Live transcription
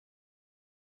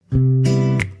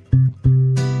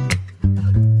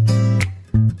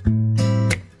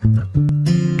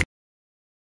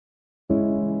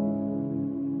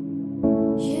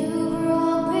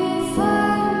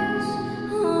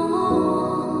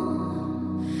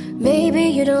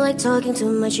you don't like talking too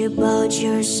much about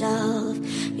yourself.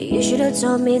 You should have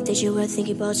told me that you were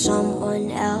thinking about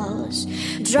someone else.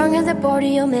 Drunk at the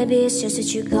party, or maybe it's just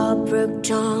that you got broke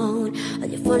down,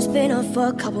 and your phone's been off for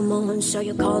a couple months, so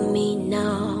you call me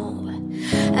now.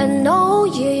 I know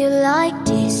you like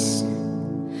this,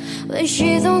 but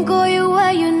she don't go your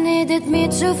way, you needed me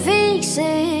to fix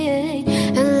it.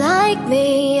 And like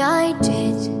me, I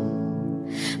did,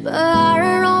 but I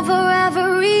don't know for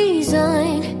every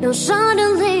reason. Now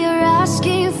suddenly you're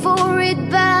asking for it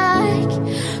back.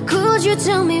 Could you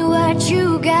tell me where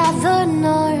you got the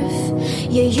nerve?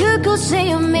 Yeah, you could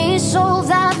say I miss all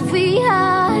that we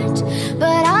had,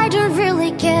 but I don't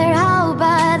really care how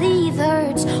bad it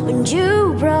hurts when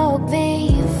you broke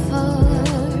me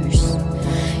first.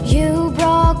 You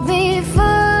broke me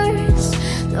first.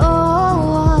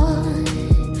 Oh,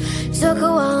 took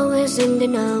a while listening to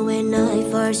know when I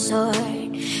first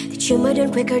heard that you might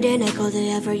have quicker than I could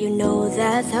ever. You know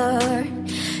that hurt.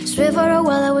 Swear for a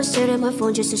while I was staring at my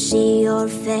phone just to see your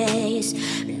face.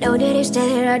 Now that it's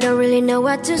there, I don't really know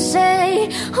what to say.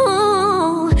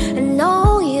 Oh, I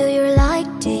know you're like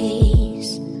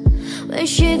this, but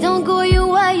shit don't go your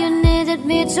way, you needed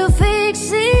me to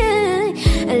fix it.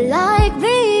 And like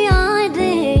me, I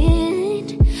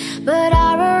did, but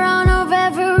I ran out of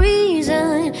every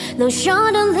reason. Now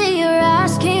suddenly you're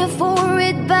asking for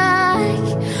it back.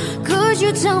 Could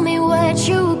you tell me where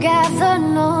you got the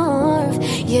nerve?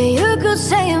 Yeah, you could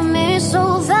say I miss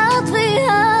all that we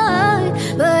had,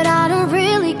 but I don't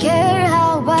really care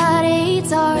how bad it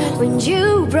hurt when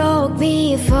you broke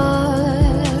me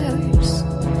first.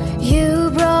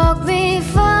 You broke me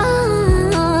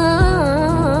first.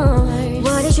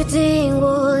 What did you think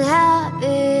would happen?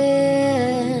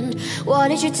 What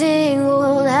did you think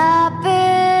would happen?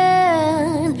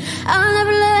 I'll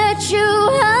never let you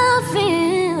have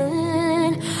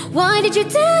it. Why did you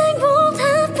think would happen?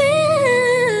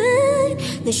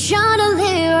 Then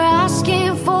suddenly you're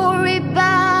asking for it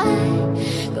back.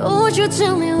 Could you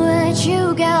tell me where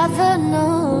you got the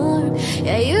nerve?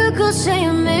 Yeah, you could say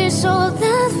I miss all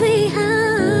that we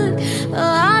had,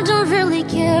 but I don't really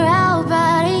care how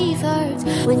bad it hurts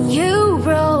when you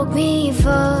broke me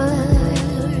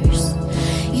first.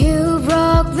 You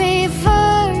broke me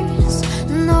first.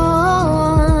 No.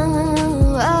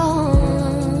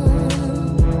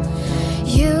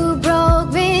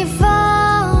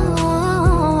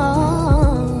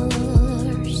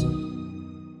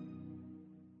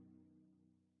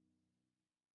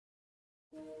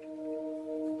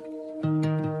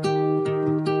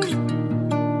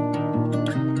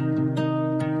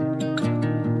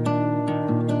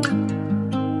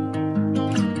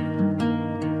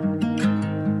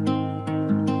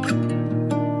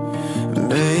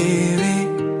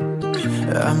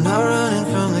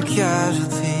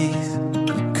 Casualties,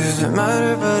 'cause it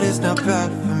matters, but it's not bad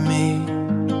for me,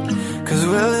 'cause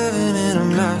we're living in a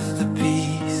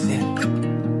masterpiece, yeah.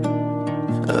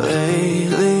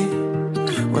 Lately,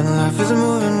 when life is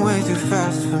moving way too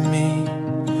fast for me,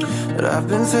 but I've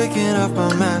been taking off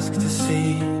my mask to see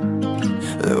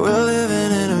that we're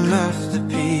living in a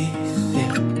masterpiece,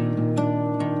 yeah.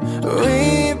 We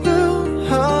built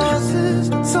houses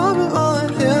on top of all the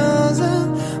hills and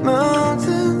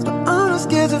mountains,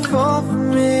 scared to fall for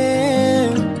me.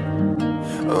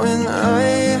 When I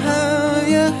have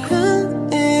your hand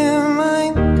in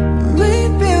mine,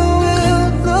 maybe we'll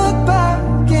look back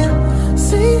and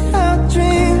see our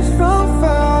dreams from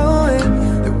far away,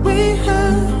 that we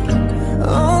had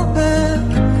all that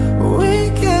we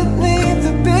could need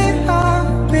to be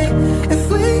happy. If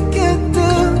we could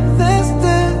do this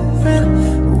different,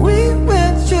 we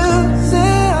would choose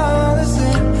it all the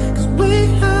same, 'cause we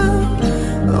have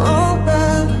all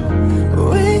that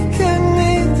we could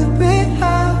need to be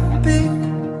happy.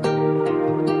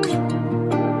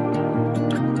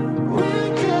 We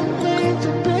could need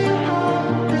to be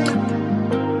happy.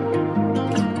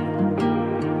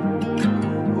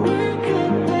 We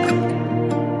could need.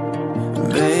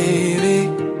 Baby,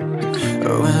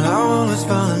 when our world was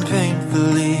falling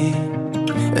painfully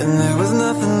and there was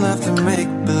nothing left to make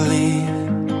believe,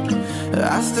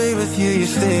 I stayed with you, you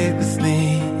stayed with me,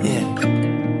 yeah.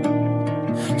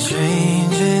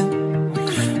 Changing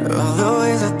all the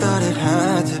ways I thought it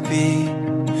had to be,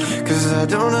 'cause I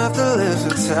don't have to live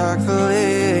so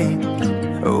tactfully.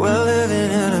 We're living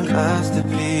in a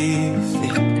masterpiece,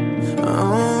 yeah.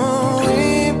 Oh, we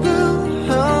built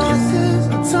houses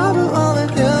on top of all the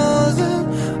hills and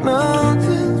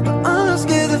mountains, but I'm not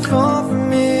scared to fall for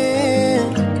me.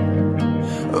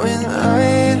 When I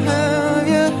have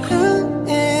your hand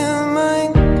in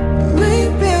mine,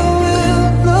 maybe we'll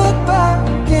look back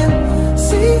and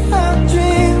see our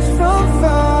dreams from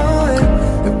far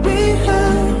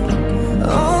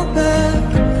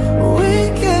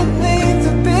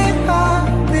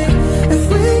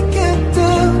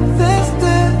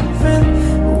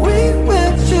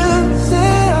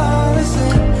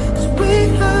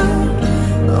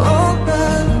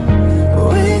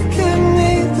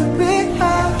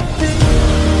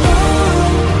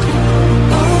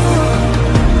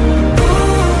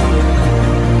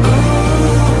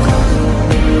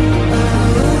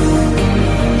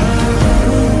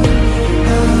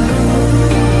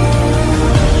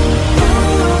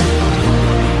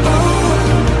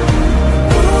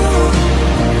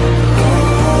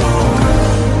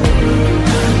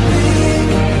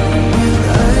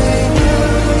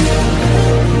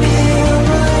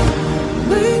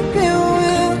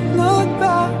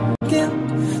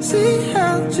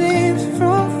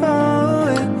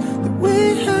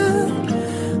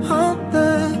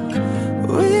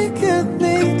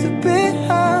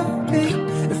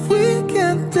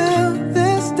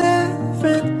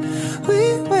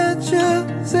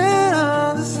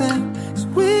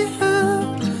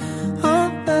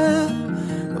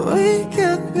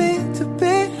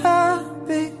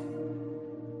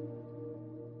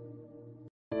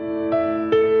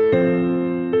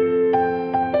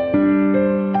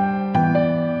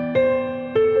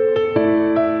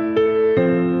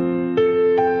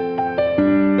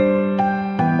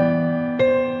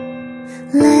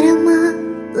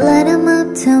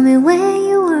tell me where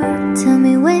you were, tell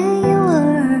me where you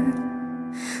were.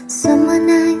 Summer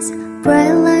nights,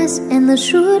 bright lights, and the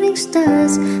shooting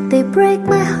stars, they break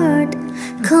my heart.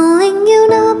 Calling you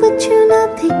now, but you're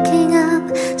not picking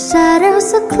up.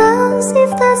 Shadows so close, if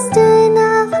that's still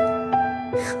enough.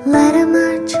 Light a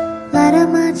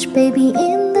march, baby,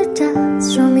 in the dark.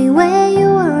 Show me where you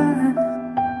are.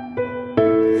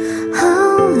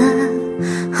 Oh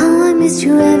love, how I miss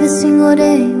you every single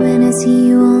day when I see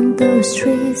you on those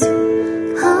streets.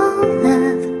 Oh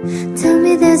love, tell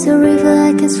me there's a river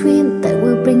I can swim that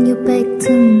will bring you back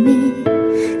to me.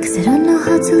 Cause I don't know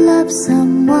how to love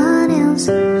someone else,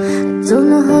 I don't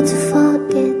know how to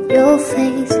forget your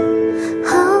face.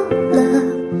 Oh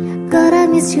love, God, I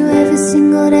miss you every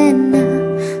single day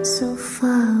now, so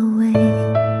far away.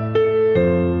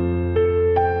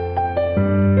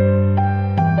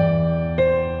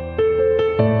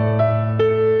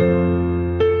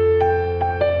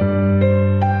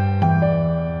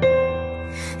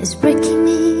 It's breaking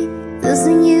me,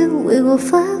 losing you. We were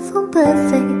far from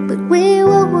perfect, but we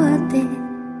were worth it.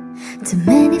 Too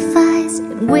many fights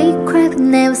and we cried, but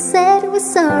never said we're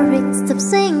sorry. Stop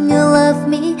saying you love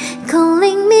me,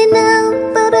 calling me now,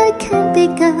 but I can't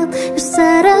pick up. Your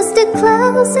shadows still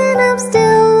close and I'm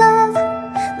still alive.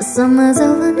 The summer's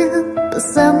over now, but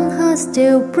somehow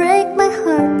still break my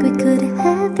heart. We could have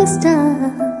had this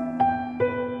time.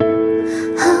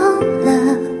 Oh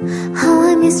love, how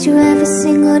I miss you every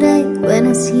single day when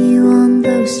I see you on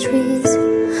those streets.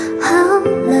 Oh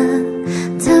love,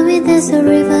 tell me there's a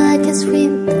river I can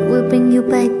swim that will bring you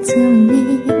back to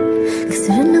me. Cause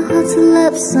I don't know how to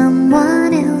love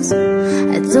someone else,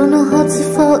 I don't know how to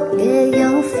forget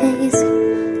your face.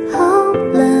 Oh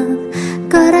love,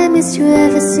 God, I miss you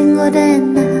every single day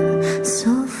now,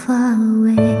 so far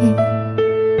away,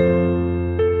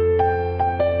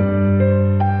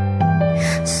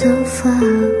 so far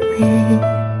away.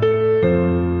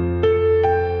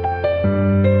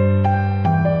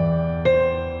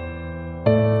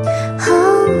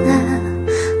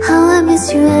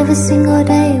 You every single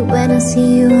day when I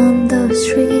see you on those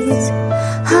streets.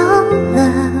 Oh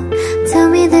love, tell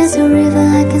me there's a river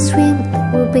I can swim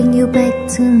that will bring you back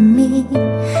to me.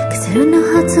 Cause I don't know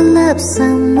how to love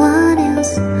someone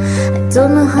else, I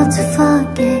don't know how to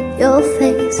forget your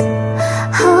face.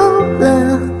 Oh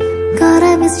love, God,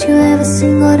 I miss you every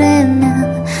single day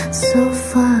now, so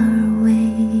far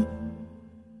away.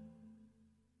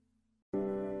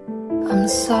 I'm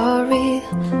sorry,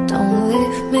 don't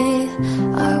leave me,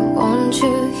 I want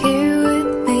you here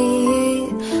with me.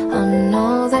 I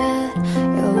know that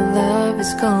your love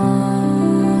is gone.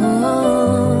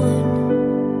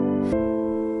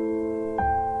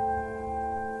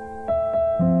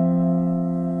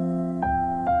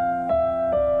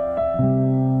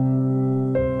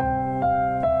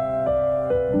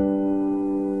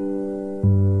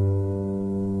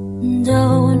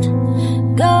 Don't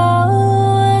go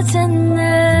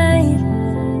tonight,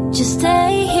 just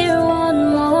stay here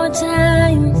one more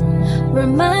time.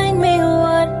 Remind me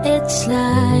what it's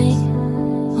like.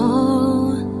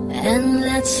 Oh, and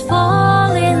let's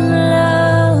fall in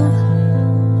love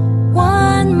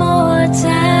one more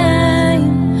time.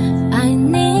 I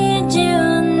need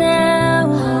you now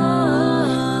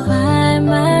by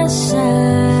my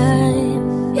side.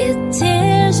 It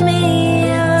tears me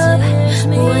up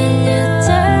when you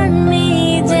turn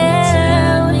me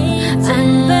down.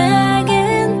 I'm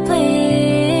begging,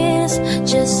 please,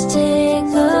 just stick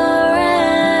around.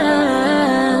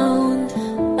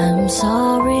 I'm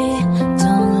sorry,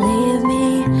 don't leave me,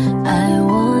 I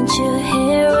want you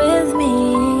here with me.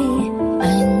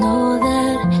 I know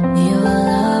that your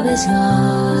love is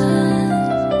gone.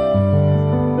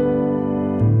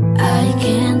 I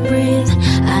can't breathe,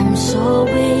 I'm so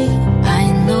weak.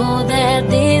 I know that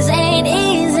this ain't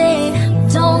easy.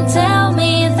 Don't tell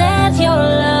me that your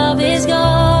love is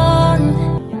gone.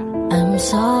 I'm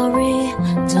sorry,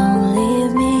 don't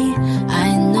leave me.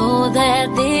 I know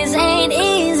that this ain't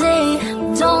easy.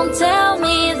 Don't tell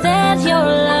me that your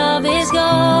love is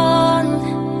gone.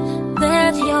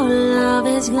 That your love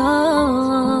is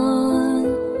gone.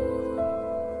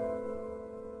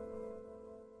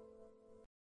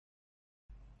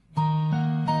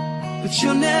 But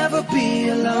you'll never be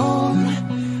alone.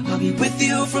 I'll be with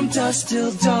you from dusk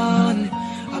till dawn.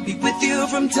 I'll be with you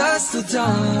from dusk till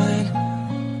dawn.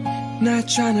 Not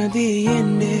trying to be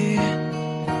in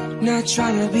there, not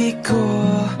trying to be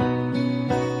cool,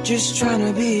 just trying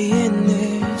to be in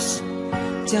this.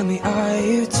 Tell me, are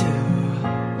you too?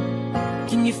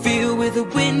 Can you feel where the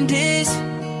wind is?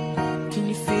 Can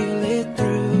you feel it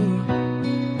through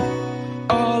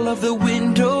all of the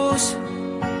windows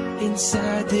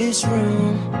inside this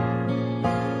room.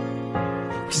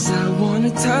 'Cause I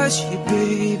wanna touch you,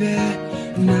 baby,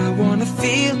 and I wanna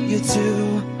feel you too.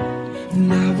 And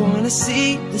I wanna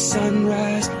see the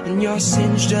sunrise and your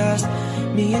sins, just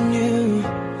me and you.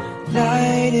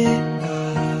 Light it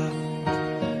up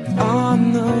on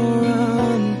the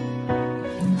run.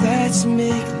 Let's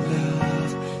make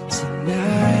love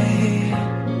tonight.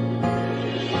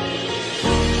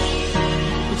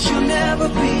 But you'll never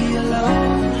be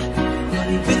alone. I'll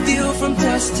be with you from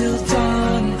dusk till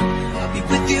dawn. I'll be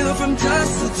with you from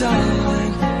dusk till dawn.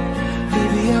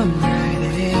 Baby, I'm right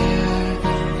here.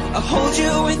 I'll hold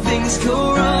you when things go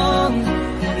wrong.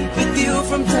 I'll be with you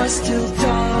from dusk till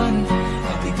dawn.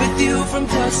 I'll be with you from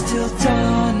dusk till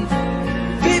dawn.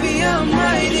 Baby, I'm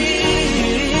right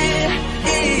here.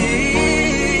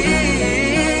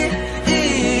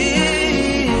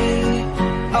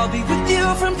 I'll be with you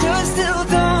from dusk till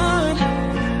dawn.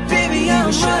 Baby,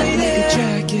 I'm right here.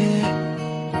 Jacket,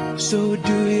 so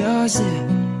do yours.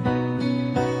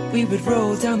 We would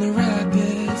roll down the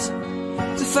rapids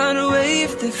to find a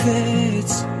wave that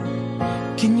fits.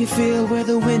 Can you feel where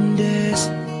the wind is?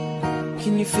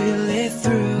 Can you feel it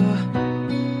through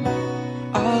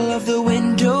all of the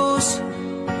windows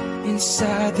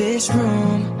inside this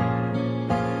room?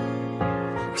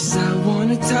 'Cause I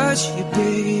wanna touch you,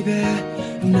 baby,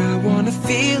 and I wanna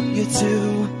feel you too.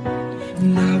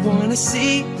 And I wanna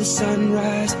see the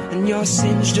sunrise and your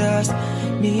sins, just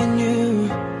me and you.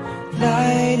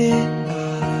 Light it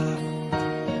up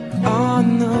on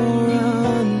the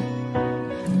run.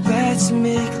 Let's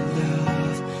make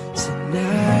love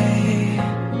tonight.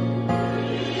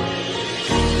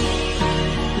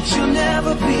 But you'll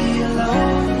never be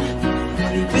alone.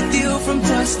 I'll be with you from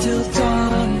dusk till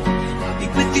dawn. I'll be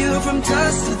with you from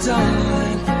dusk till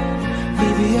dawn.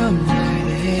 Baby, I'm right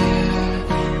here.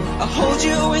 I'll hold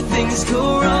you when things go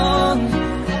wrong.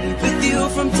 I'll be with you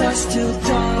from dusk till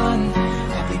dawn.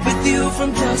 I'll be with you from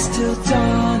dusk till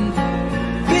dawn.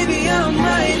 Baby, I'm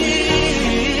right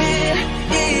here.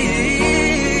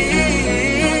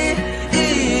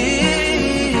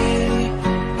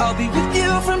 I'll be with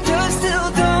you from dusk till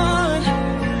dawn.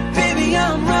 Baby,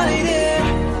 I'm right here.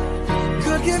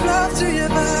 Could give love to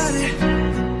your body,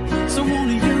 so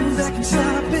only you that can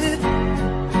stop it.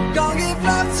 Gonna give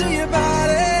love to your body.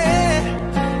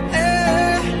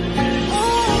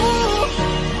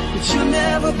 You'll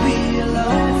never be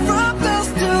alone. From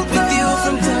dusk till dawn. With you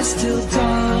from dusk till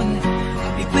dawn.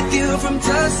 I'll be with you from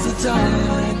dusk till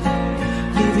dawn.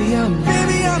 Baby, I'm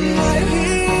right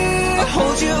here. I'll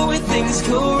hold you when things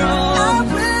go wrong. I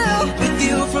will. Be with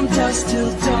you from dusk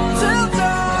till dawn. Till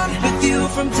dawn. Be with you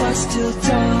from dusk till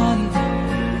dawn.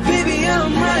 Baby,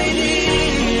 I'm right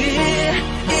here.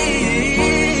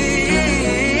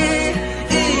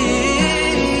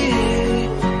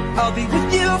 I'll be with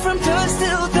you from dusk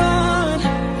till dawn.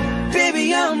 Baby,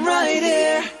 I'm right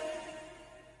here.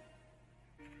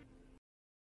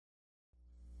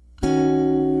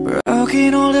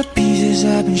 Broken all the pieces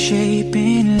I've been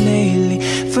shaping lately.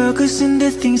 Focusing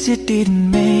the things that didn't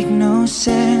make no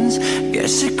sense.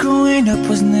 Guess that growing up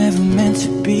was never meant to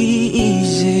be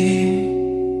easy.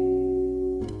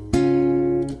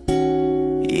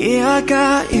 Yeah, I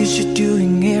got used to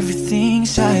doing everything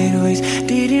sideways.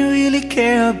 Didn't really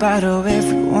care about how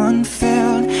everyone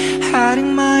felt.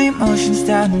 Hiding my emotions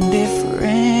down in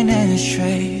different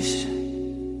ashtrays.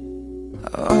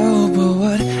 Oh, but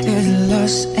what is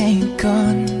lost ain't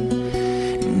gone.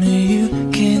 No, you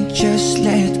can't just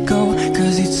let go.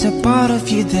 'Cause it's a part of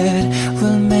you that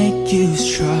will make you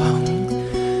strong.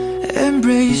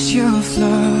 Embrace your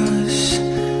flaws.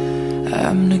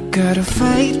 I'm not gonna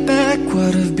fight back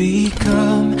what I've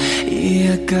become.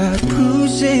 Yeah, I got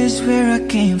bruises where I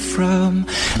came from,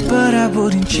 but I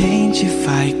wouldn't change if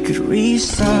I could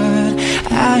restart.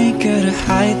 I ain't gotta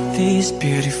hide these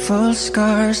beautiful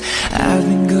scars. I've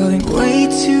been going way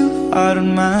too hard on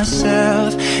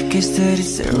myself. Guess that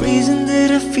is the reason that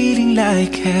I'm feeling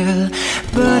like hell.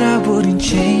 But I wouldn't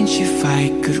change if I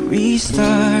could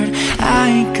restart. I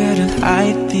ain't gotta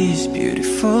hide these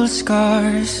beautiful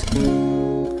scars.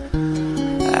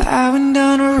 I went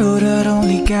down a road that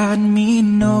only got me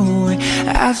nowhere.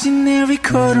 I've seen every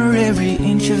corner, every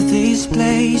inch of this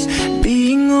place.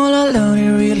 Being all alone,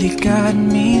 it really got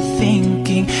me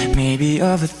thinking, maybe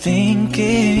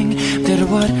overthinking, that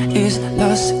what is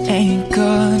lost ain't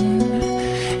gone.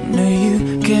 No, you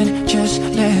can't just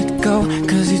let go,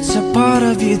 'cause it's a part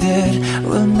of you that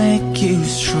will make you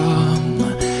strong.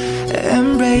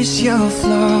 Embrace your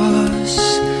flaws.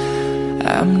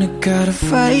 I'm not gonna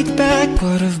fight back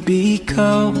what I've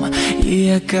become.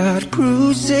 Yeah, I got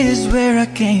bruises where I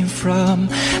came from,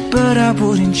 but I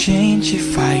wouldn't change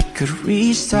if I could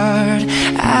restart.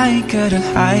 I ain't gotta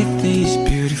hide these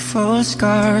beautiful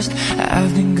scars.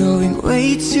 I've been going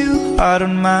way too hard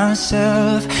on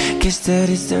myself. Guess that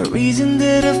is the reason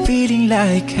that I'm feeling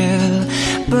like hell.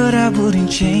 But I wouldn't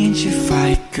change if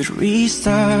I could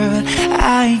restart.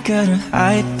 I ain't gotta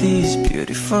hide these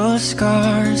beautiful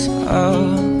scars.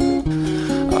 Oh,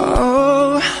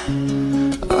 oh,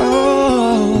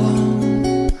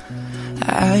 oh,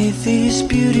 hide these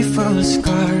beautiful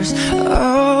scars.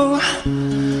 Oh,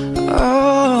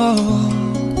 oh,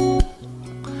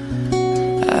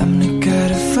 I'm not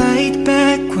gonna fight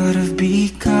back what I've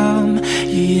become.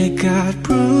 Yeah, I got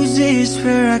bruises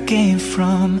where I came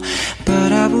from,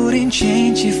 but I wouldn't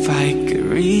change if I could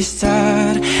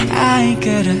restart. I ain't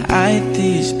gotta hide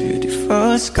these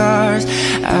beautiful scars.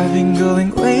 I've been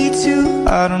going way too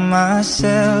hard on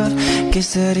myself.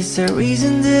 Guess that is the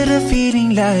reason that I'm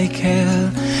feeling like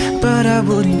hell. But I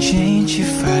wouldn't change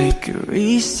if I could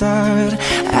restart.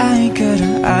 I ain't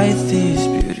gotta hide these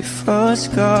beautiful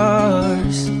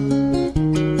scars.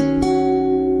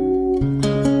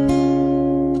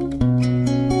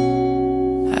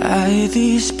 Hide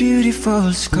these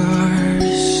beautiful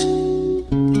scars.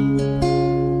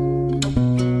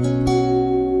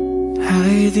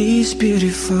 Hide these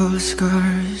beautiful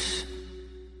scars.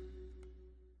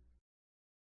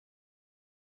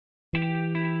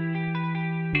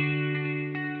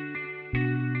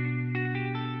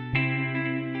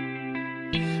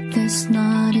 This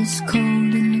night is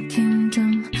cold in the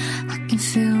kingdom. I can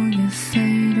feel you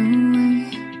fade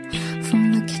away. From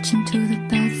the kitchen to the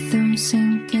bathroom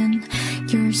sinking,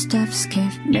 your steps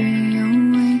keep me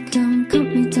awake. Don't cut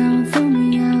me down, throw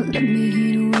me out, let me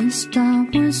hear the waste. I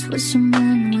once was a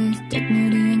man with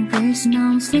dignity and grace. Now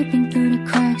I'm slipping through the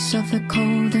cracks of a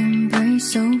cold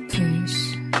embrace. So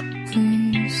please,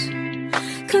 please,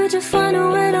 could you find a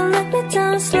way to let me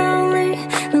down slowly?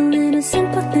 A little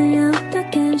sympathy out there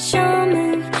can show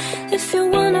me. If you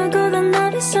wanna go, then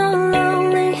I'll be so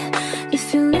lonely.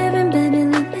 If you're living, baby,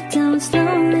 let me down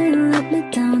slowly. Let me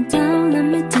down, down, let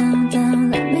me down,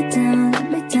 down, let me down, let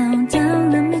me down,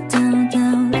 down, let me down,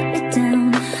 down, let me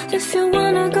down. If you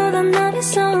wanna go, then I'll be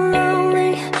so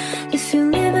lonely. If you're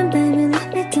living, baby,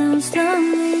 let me down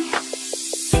slowly.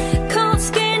 Cold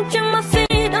skin to my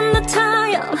feet on the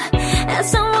tile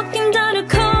as I'm walking down the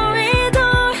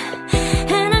corridor.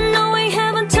 And I know we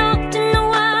haven't talked in a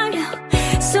while,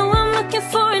 so I'm looking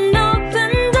for an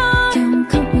open door. Don't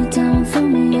cut me down, throw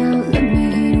me out, let me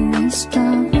hear the waste. I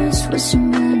was a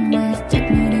man with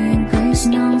dignity and grace.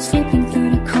 Now I'm slipping through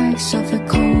the cracks of a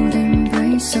cold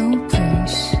embrace. So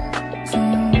please,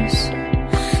 please,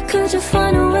 could you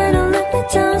find a way to let me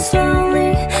down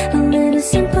slowly? A little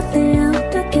sympathy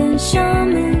out there can show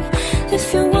me.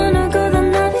 If you wanna go,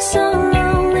 then I'll be so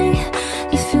lonely.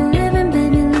 If you're living,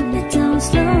 baby, let me down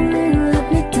slowly. Let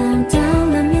me down,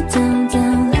 down, let me down,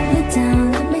 down, let me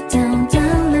down, let me down,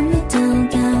 down, let me down,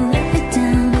 down, let me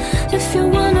down. If you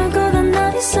wanna go, then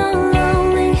I'll be so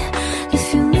lonely.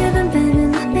 If you're living, baby,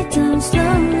 let me down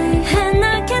slowly. And I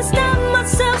can't stop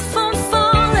myself from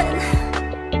falling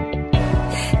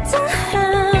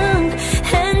down.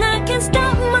 And I can't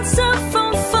stop myself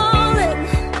from falling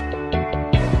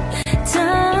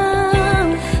down.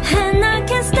 And I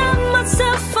can't stop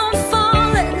myself from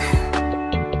falling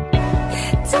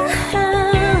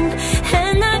down.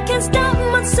 And I can't stop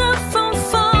myself from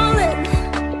falling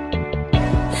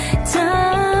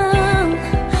down.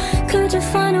 Could you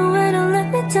find a way to let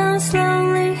me down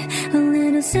slowly? A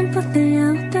little sympathy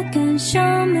out there can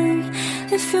show me.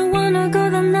 If you wanna go,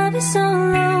 then I'll be so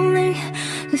lonely.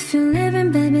 If you're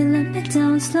living, baby, let me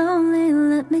down slowly.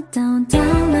 Let me down,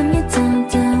 down, let me down,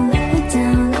 down, let me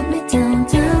down, let me down,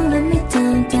 down, let me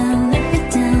down, down, let me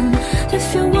down.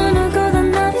 If you wanna go,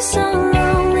 then I'll be so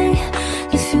lonely.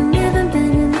 If you're living,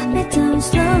 baby, let me down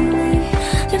slowly.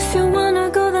 If you wanna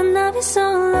go, then I'll be so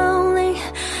lonely.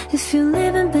 If you're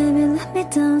living, baby, let me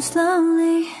down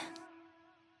slowly.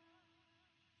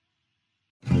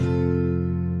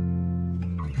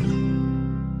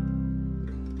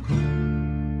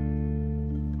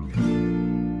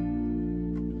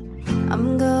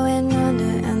 I'm going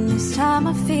under, and this time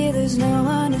I fear there's no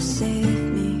one to save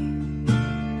me.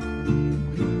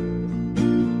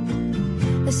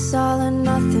 This all or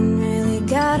nothing really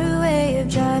got a way of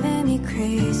driving me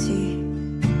crazy.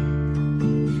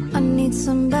 I need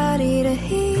somebody to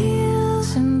heal,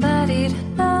 somebody to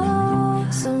know,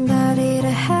 somebody to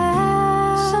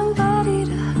have, somebody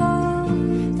to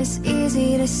hold. It's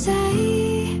easy to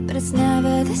say, but it's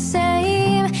never the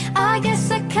same. I guess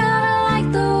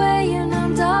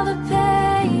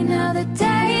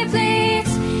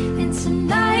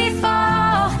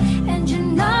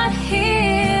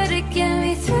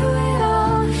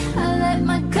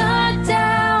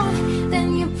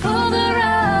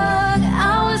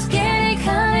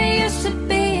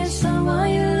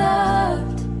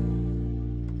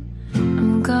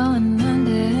I'm going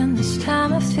under, and this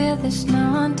time I feel there's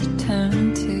no one to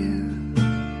turn to.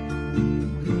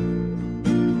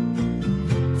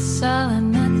 This all or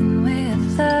nothing way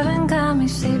of loving got me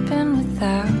sleeping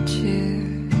without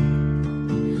you.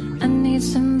 I need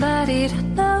somebody to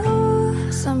know,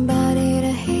 somebody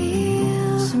to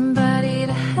heal, somebody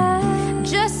to have,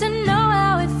 just to know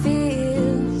how it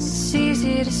feels. It's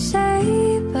easy to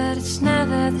say, but it's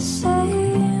never the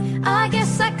same. I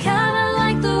guess I kinda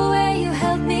like the way you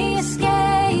helped me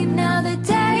escape. Now the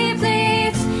day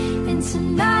bleeds into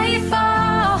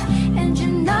nightfall, and you're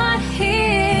not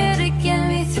here to get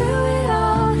me through it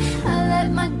all. I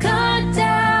let my guard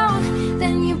down,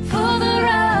 then you pulled the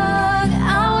rug.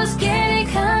 I was getting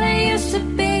kinda used to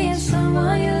being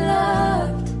someone you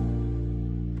loved,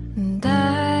 and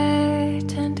I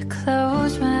tend to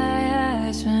close my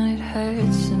eyes when it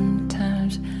hurts.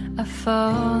 Sometimes I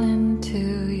fall into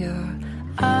your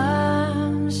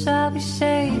arms. I'll be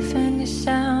safe in your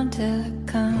sound till I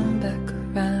come back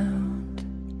around.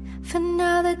 For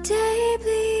now the day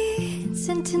bleeds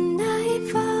into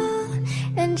nightfall,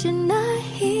 and you're not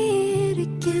here to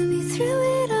get me through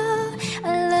it all.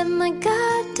 I let my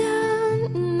guard down,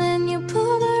 and then you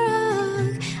pulled the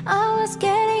rug. I was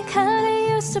getting kinda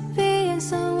used to being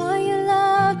someone you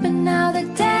loved, but now the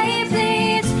day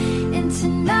bleeds into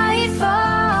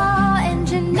nightfall, and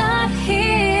you're not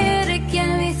here to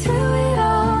get me through it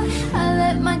all. I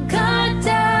let my guard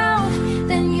down,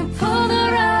 then you pulled the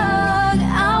rug.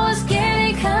 I was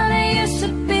getting kinda used to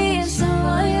being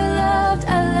someone you loved.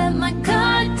 I let my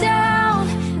guard down,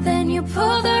 then you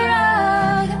pulled the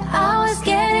rug. I was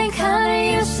getting kinda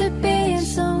used to being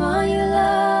someone you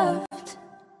loved.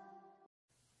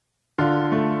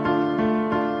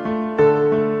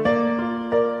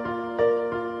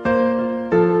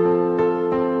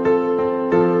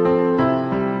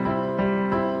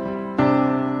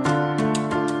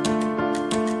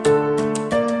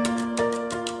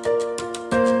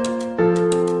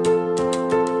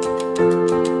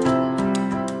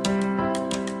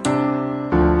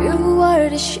 You were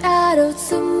the shadow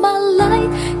to my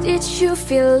light. Did you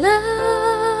feel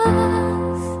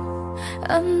love?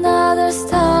 Another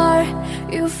star,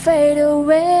 you fade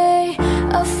away.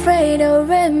 Afraid I'll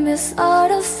miss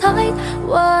out of sight.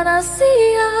 Wanna see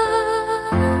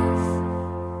us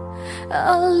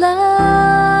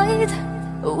alight.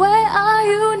 Where are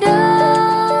you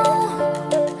now?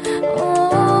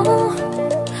 Oh,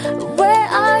 where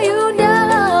are you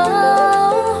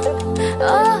now?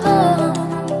 Oh,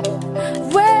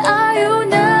 where are you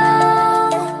now?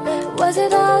 Was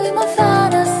it all in my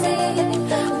fantasy?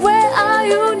 Where are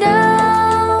you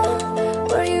now?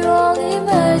 Were you all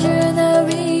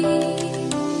imaginary?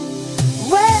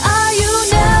 Where are you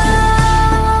now?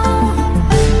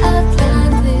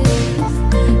 Atlantis,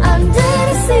 under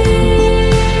the sea,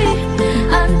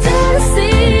 under the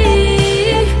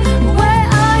sea. Where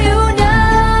are you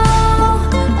now?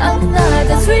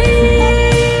 Another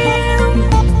dream.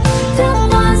 The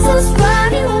monsters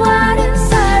running wild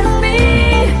inside of me.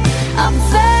 I'm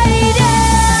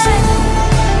fading.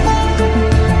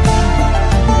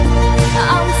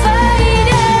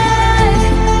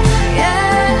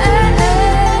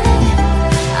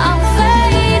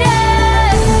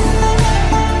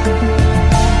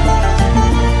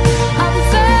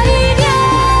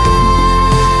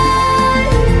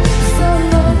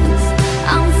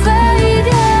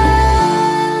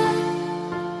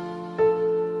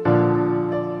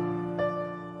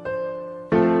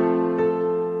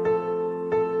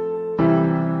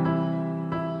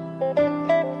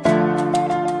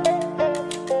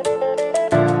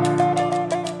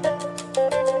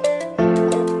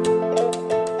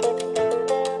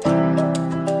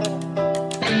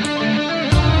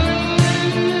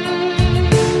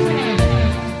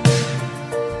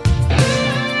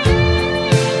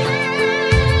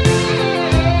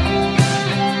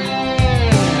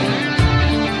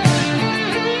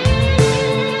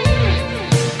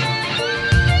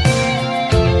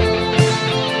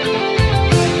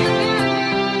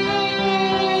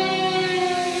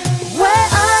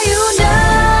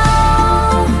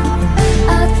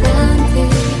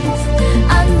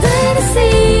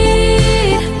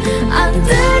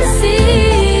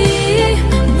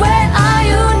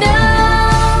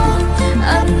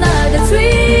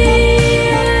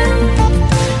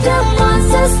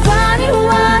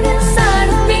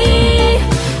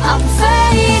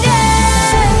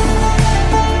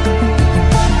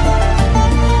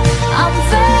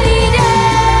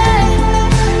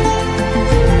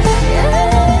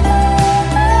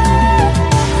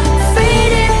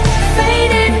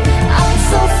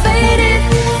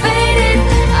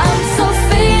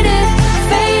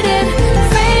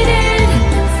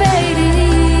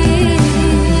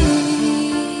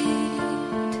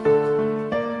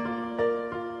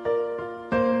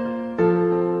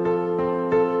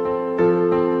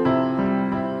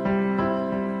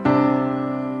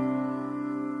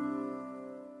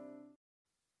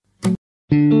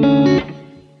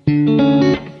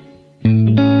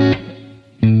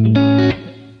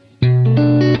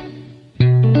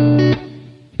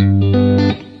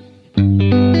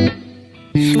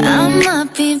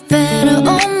 might be better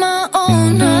on my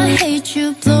own. I hate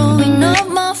you blowing up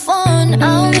my phone.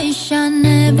 I wish I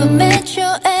never met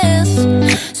your ass.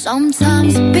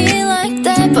 Sometimes it be like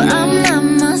that, but I'm not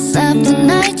myself the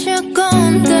night you're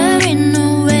gone. There ain't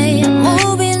no way I'm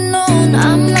moving on.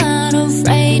 I'm not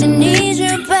afraid, I need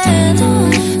your bed.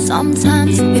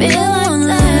 Sometimes it be like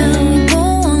that. We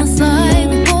both wanna fight,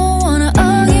 we both wanna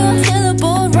argue until the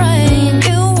boat right.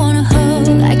 You wanna hug,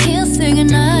 I can't say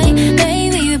goodnight.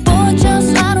 Baby, we both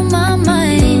just out of my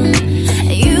mind.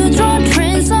 You draw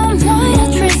trends, I'm white,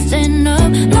 I'm twisting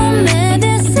up. My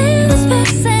medicine is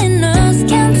fixing us.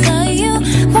 Can't tell you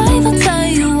why, but tell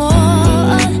you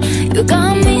what. You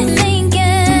got me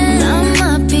thinking I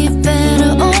might be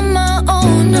better on my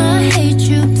own. I hate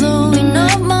you blowing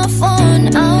up my phone.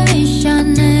 I wish I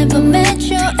never met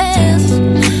your ass.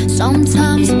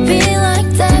 Sometimes it be like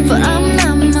that, but I'm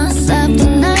not myself the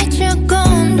night you're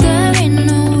gone. There ain't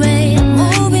no way I'm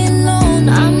moving alone.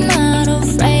 I'm not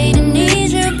afraid, I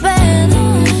need your bed.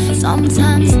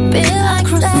 Sometimes it be like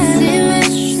that.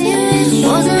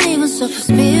 Wasn't even supposed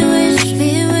to be wish,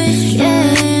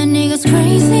 yeah. Niggas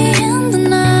crazy in the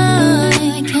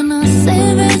night. I cannot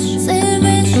save it,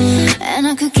 and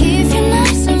I could keep you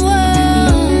nice and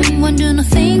warm. When you're not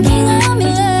thinking I'm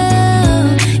in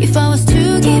love. If I was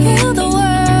to give you the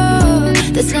world,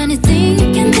 there's anything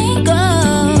you can think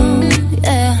of,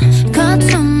 yeah. Got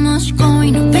so much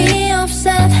going to be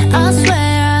upset. I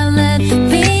swear I'll let it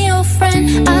be your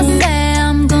friend. I say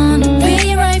I'm gonna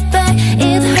be right back.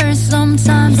 It hurts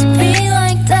sometimes to be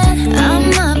like that. I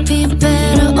might be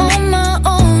better on my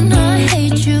own. I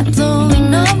hate you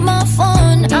blowing up my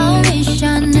phone. I wish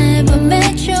I never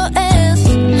met your ass.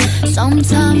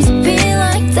 Sometimes it be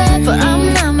like that, but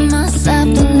I'm not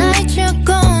myself the night you're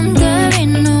gone. There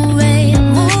ain't no way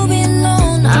I'm moving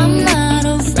alone. I'm not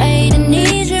afraid, I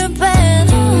need your bed.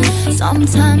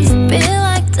 Sometimes it be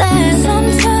like that.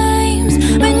 Sometimes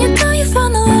when you thought you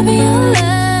found the love of your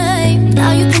life,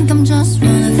 now you think I'm just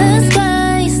one of those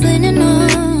guys leaning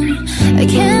on. I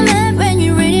can't let when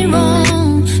you read it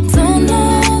wrong. Don't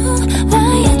know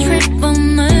why you trip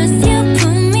on us. You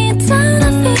put me down, I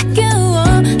figure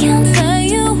out. Can't tell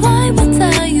you why, but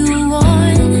tell you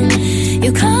what.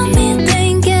 You got me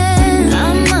thinking I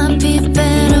might be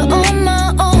better on my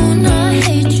own. I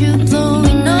hate you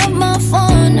blowing up my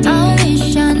phone. I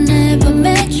wish I never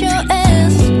met your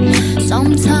ass.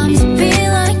 Sometimes it be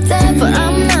like that, but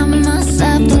I'm not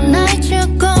myself the night you're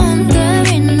gone. There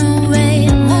ain't no way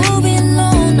I'm moving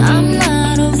alone. I'm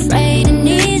not afraid, I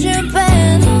need your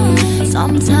bed.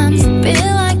 Sometimes it be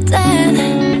like that.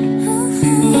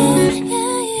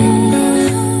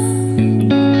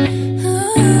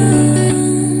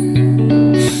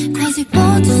 Cause you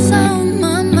both just on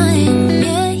my mind,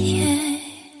 yeah.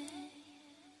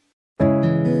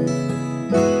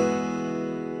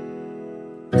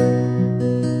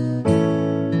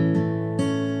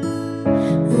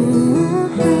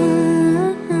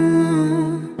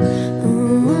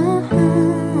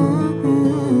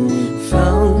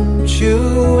 Found you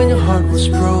when your heart was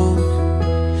broke.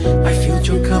 I filled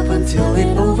your cup until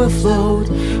it overflowed.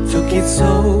 Took it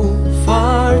so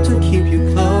far to keep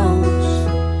you close.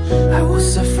 I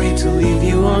was afraid to leave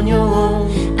you on your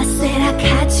own. I said I'd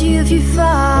catch you if you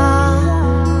fall,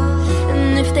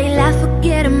 and if they laugh,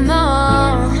 forget them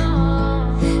all.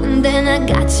 And then I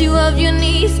got you off your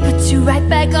knees, put you right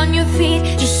back on your feet,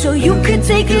 just so you could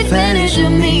take advantage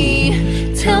of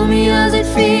me. Tell me, does it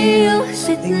feel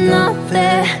sitting up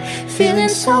there, feeling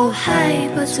so high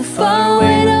but too far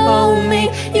away to hold me?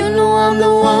 You know I'm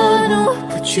the one who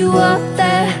put you up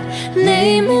there,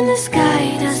 name in the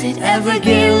sky. Does it ever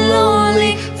get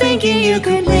lonely, thinking you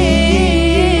could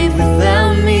live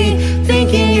without me,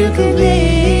 thinking you could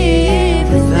live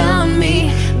without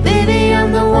me? Baby,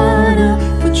 I'm the one who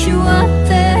put you up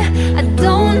there, I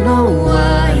don't know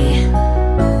why,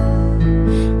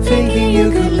 thinking you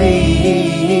could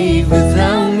live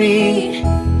without me,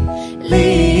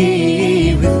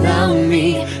 live without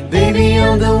me. Baby,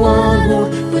 I'm the one who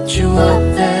put you up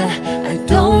there, I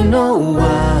don't know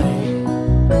why.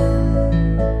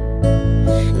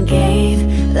 Gave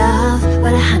love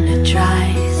what 100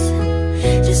 tries,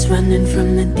 just running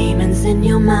from the demons in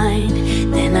your mind.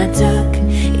 Then I took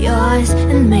yours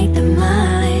and made them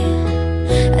mine.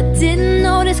 I didn't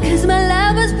notice cause my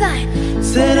love was blind.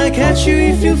 Said I'd catch you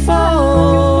if you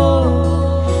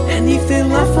fall, and if they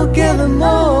laugh, forget them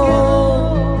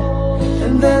all.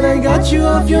 And then I got you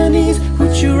off your knees,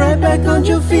 put you right back on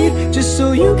your feet, just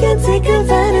so you can take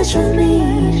advantage of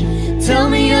me. Tell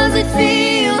me, does it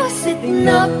feel sitting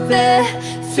up there,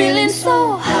 feeling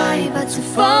so high but too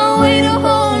far away to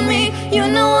hold me? You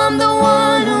know I'm the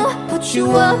one who put put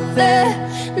you up there.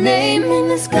 Name in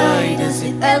the sky, does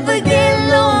it ever get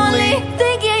lonely?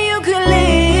 Thinking you could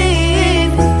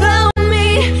leave without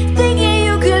me, thinking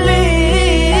you could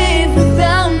leave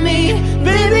without me.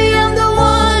 Baby, I'm the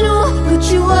one who put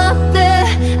you up there.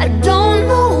 I don't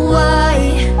know why.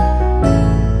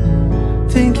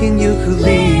 Thinking you could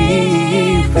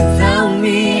leave without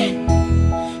me,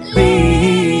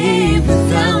 leave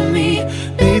without me.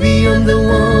 Baby, I'm the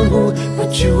one who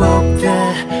put you up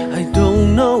there. I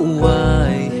don't know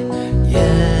why,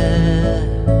 yeah.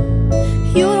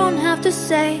 You don't have to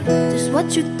say just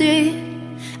what you did,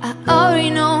 I already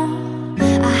know.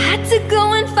 I had to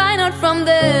go and find out from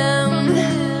them.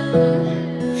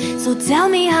 So tell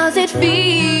me, how's it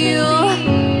feel?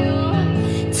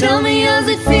 Tell me, how's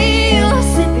it feel?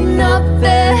 Sitting up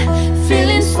there,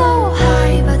 feeling so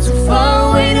high, but too far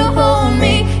away to hold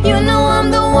me. You know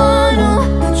I'm the one who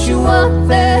put you up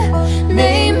there.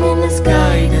 Name in the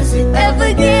sky, does it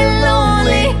ever get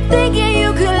lonely? Thinking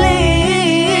you could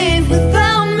leave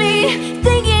without me,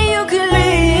 thinking you could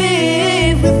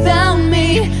leave without me.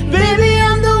 Baby,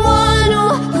 I'm the one who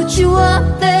put you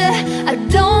up there. I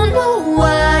don't know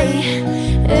why.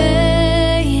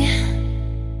 Hey.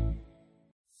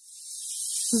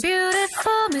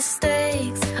 Beautiful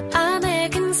mistakes I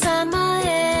make inside my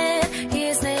head.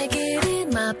 He's naked in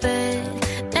my bed,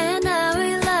 and I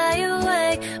will lie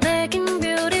awake, making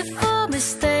beautiful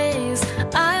mistakes.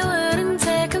 I wouldn't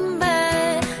take them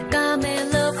back. Got me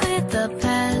in love with the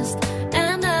past,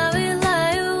 and I will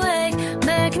lie awake,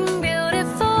 making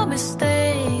beautiful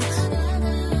mistakes.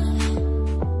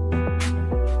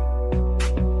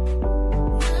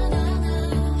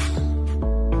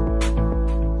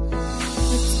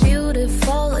 It's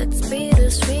beautiful, it's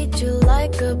bittersweet. You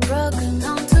like a broken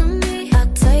home to me. I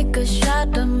take a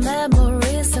shot of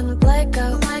memories and black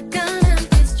out like an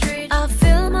empty street. I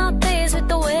fill my days with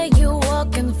the way you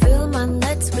walk and fill my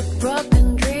nights with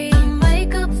broken dreams.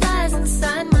 Makeup flies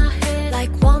inside my head,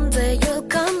 like one day you'll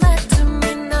come back to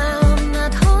me. Now I'm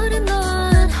not holding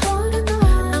on,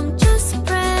 I'm just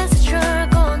surprised that you're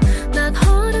gone. Not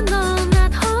holding on,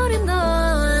 not holding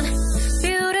on.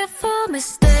 Beautiful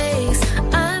mistakes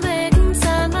I make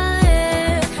inside my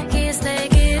head. He's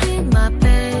naked in my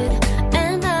bed,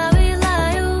 and I will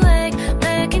lie awake,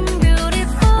 making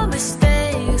beautiful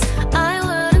mistakes. I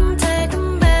wouldn't take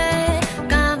them back.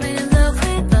 Got me in love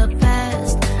with the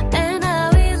past, and I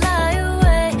will lie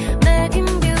awake, making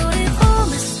beautiful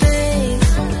mistakes.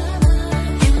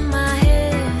 In my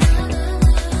head,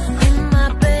 in my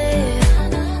bed,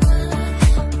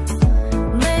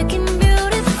 making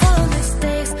beautiful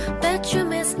mistakes. Bet you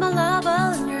miss my love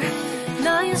all in your head.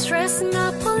 Now you're stressing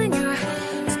up, pulling your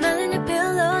hair, smelling your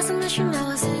pillows and wishing I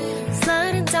was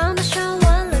sliding down the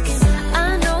shower looking.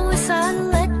 I know it's hard to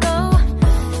let go.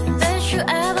 Don't you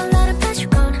ever let it let you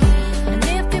go. And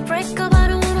if we break up, I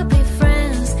don't wanna be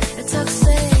friends. It's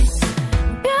toxic.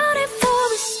 Beautiful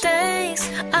mistakes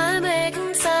I make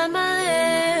inside my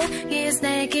head. He's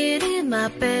naked in my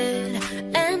bed,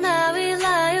 and I will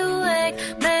lie awake,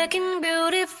 making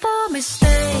beautiful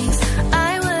mistakes.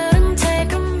 I wouldn't take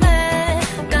them back.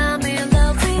 Got me in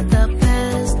love with the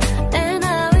past, and I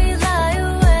will lie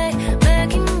awake,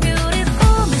 making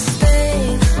beautiful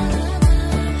mistakes.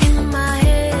 In my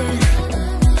head,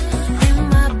 in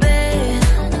my bed,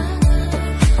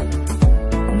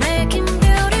 making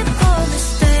beautiful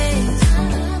mistakes.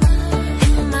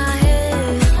 In my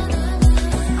head,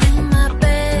 in my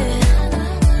bed,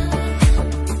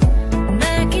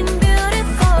 making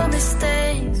beautiful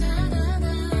mistakes.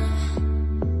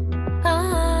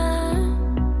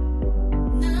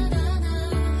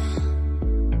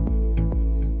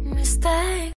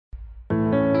 Mistake.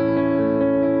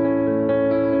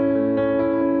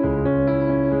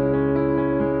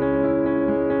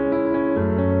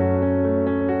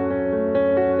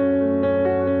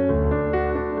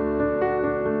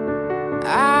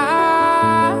 I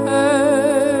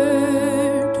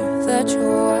heard that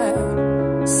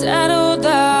you're settled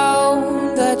down,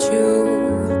 that you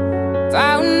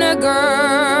found a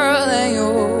girl and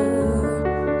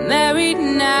you're married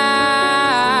now.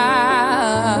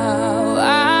 I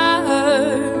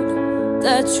heard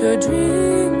that your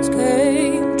dreams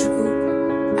came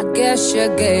true. I guess you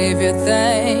gave your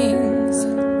things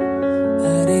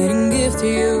I didn't give to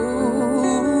you.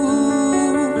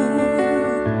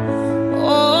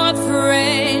 Old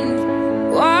friend,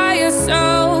 why you so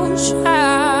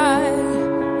shy?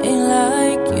 Ain't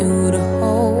like you to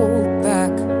hold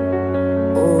back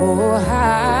or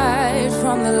hide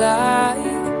from the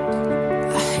light.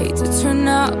 I hate to turn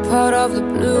up out of the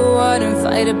blue, I didn't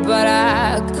fight it, but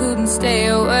I couldn't stay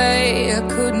away. I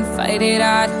couldn't fight decided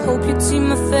I'd hope you'd see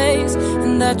my face,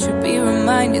 and that you'd be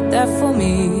reminded that for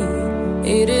me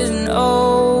it isn't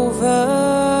over.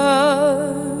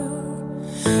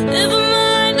 Never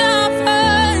mind, I'll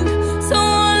find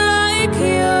someone like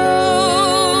you.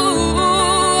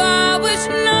 I wish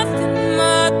nothing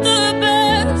but the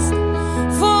best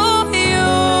for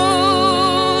you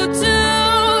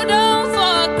too. Don't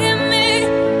forget me,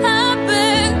 I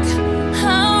beg.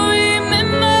 I'll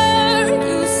remember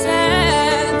you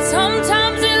said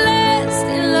sometimes it lasts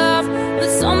in love, but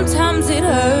sometimes it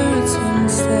hurts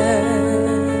instead.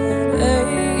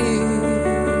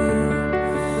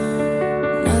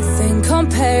 Nothing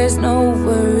compares, no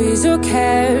worries or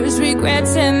cares,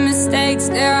 regrets and mistakes.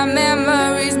 There are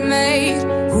memories made.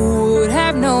 Who would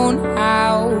have known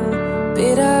how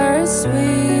bittersweet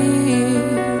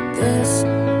this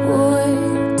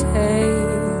would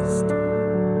taste?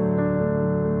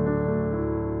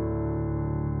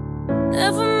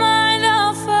 Never mind,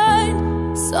 I'll find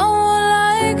someone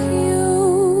like you.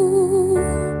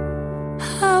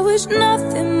 I wish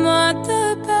nothing but the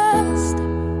best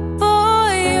for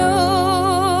you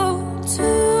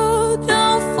too.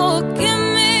 Don't forget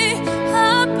me,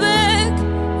 I beg.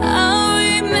 I'll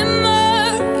remember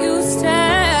you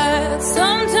said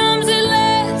sometimes it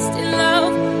lasts in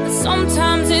love, but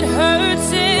sometimes it hurts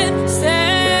instead.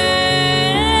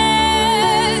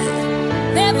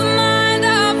 Never mind,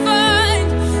 I'll find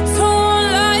someone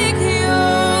like you.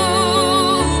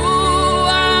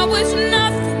 I wish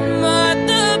nothing but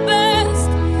the best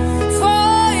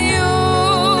for you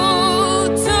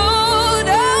too.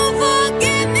 Don't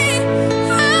forget me,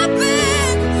 I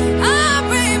beg. I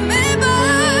remember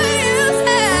you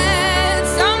said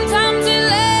sometimes it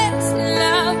lasts in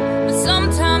love, but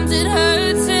sometimes it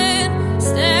hurts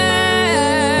instead.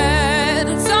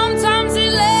 Sometimes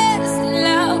it lasts in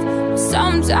love, but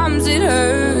sometimes it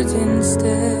hurts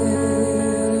instead.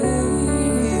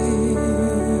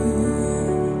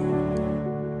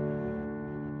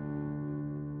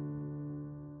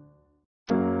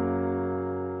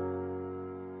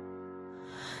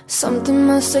 Something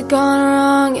must have gone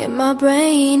wrong in my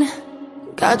brain.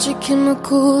 Got your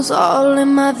chemicals all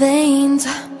in my veins.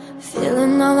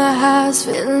 Feeling all the highs,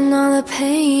 feeling all the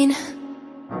pain.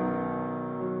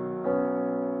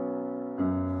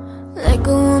 Let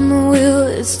go on the wheel,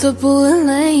 it's the bullet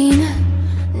lane.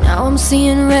 Now I'm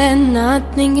seeing red, not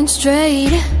thinking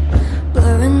straight.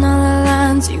 Blurring all the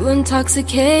lines, you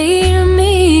intoxicate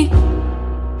me.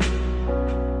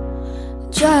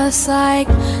 Just like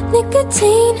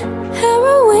nicotine,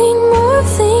 heroin,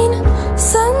 morphine.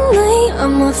 Suddenly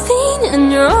I'm a fiend, and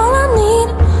you're all I need,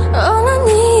 all I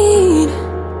need.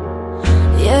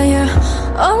 Yeah, you're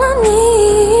all I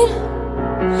need.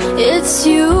 It's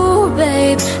you,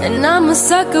 babe, and I'm a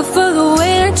sucker for the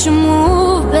way that you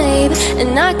move, babe.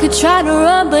 And I could try to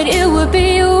run, but it would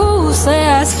be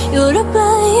useless. You're to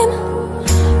blame.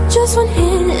 Just one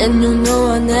hit and you'll know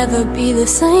I'll never be the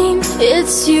same.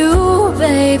 It's you,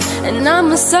 babe, and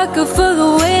I'm a sucker for the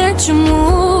way that you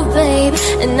move, babe.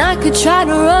 And I could try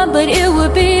to run, but it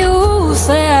would be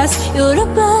useless. You're to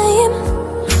blame.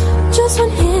 Just one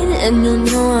hit and you'll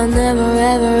know I'll never,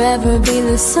 ever, ever be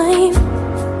the same.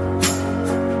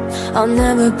 I'll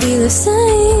never be the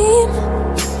same.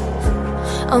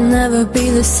 I'll never be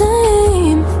the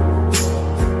same.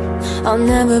 I'll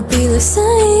never be the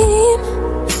same.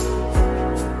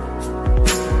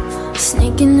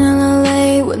 Sneaking in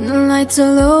LA when the lights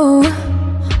are low.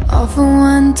 All for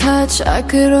one touch, I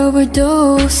could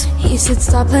overdose. He said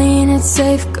stop playing it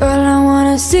safe, girl, I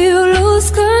wanna see you lose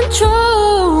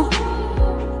control.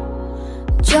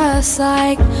 Just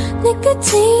like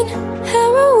nicotine,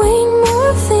 heroin,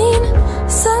 morphine.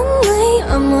 Suddenly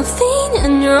I'm a fiend,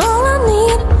 and you're all I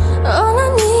need, all I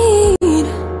need.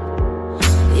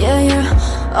 Yeah, you're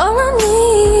all I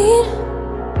need.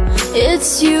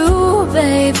 It's you,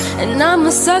 babe, and I'm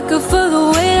a sucker for the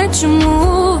way that you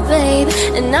move, babe.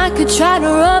 And I could try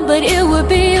to run, but it would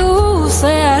be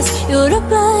useless. You're to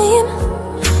blame.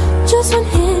 Just one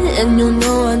hit and you'll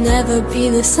know I'll never be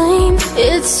the same.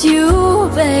 It's you,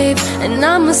 babe, and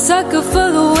I'm a sucker for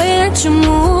the way that you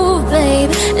move,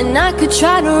 babe. And I could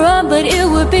try to run, but it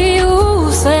would be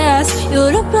useless.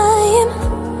 You're to blame.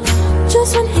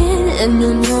 Just one hit and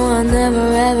you'll know I'll never,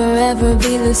 ever, ever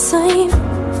be the same.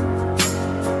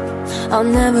 I'll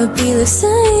never be the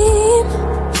same.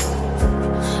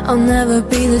 I'll never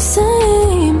be the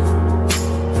same.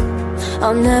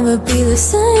 I'll never be the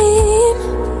same.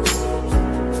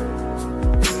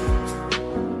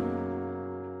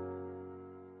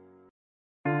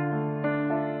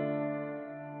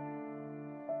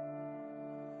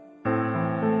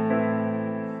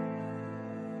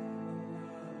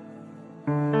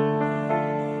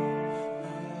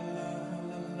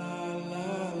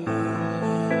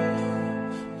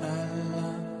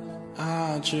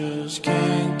 just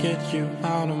can't get you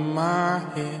out of my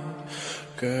head.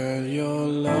 Girl, your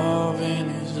loving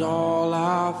is all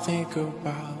I think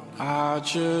about. I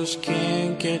just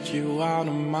can't get you out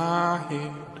of my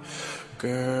head.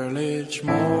 Girl, it's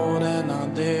more than I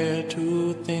dare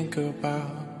to think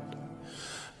about.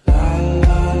 La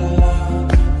la la,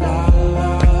 la la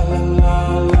la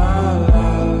la la.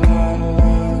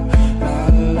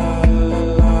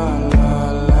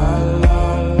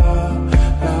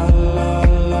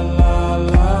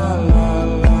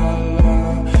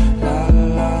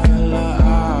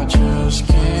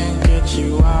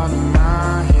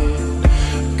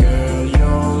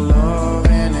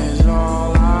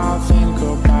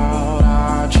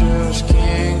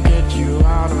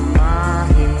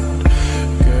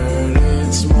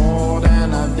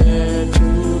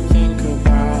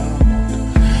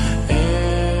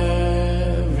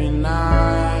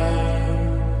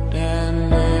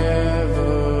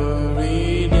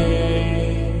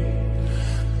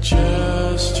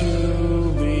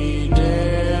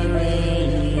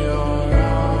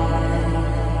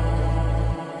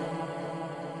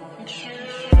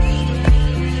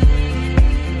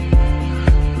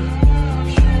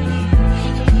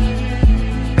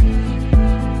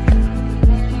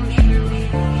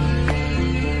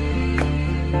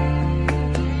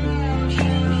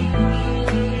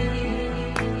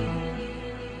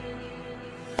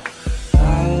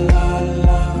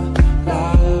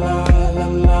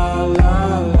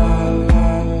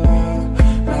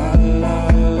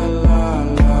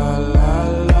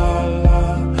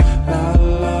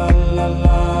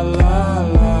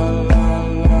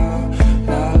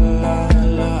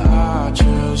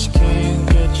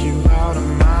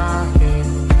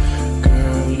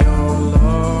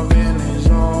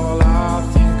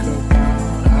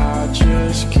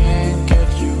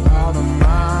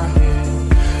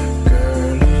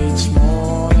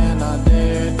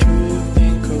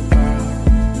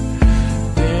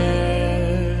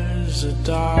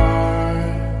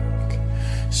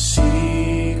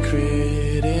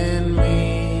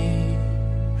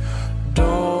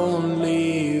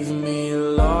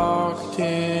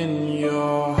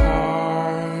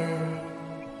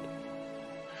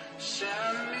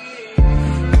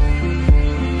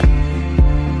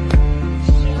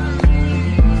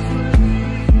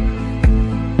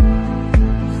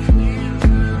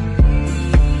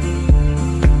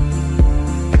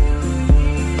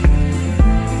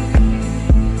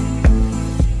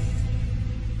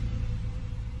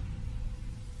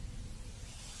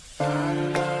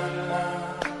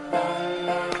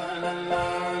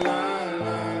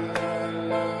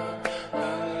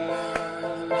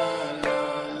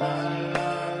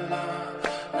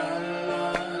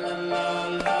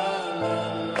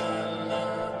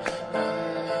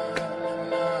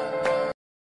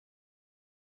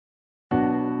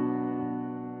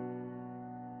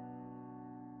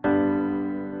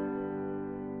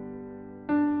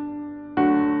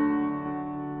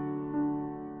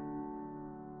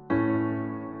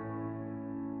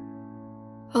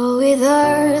 Oh, it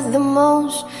hurt the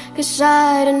most, 'cause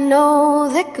I don't know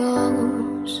that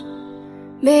goes.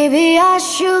 Maybe I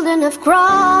shouldn't have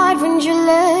cried when you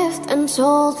left and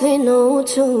told me no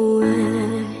to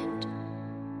it.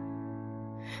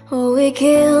 Oh, it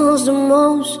kills the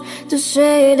most to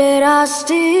say that I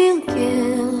still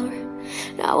care.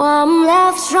 Now I'm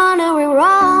left trying to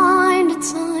rewind the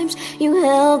times you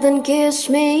held and kissed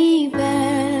me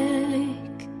back.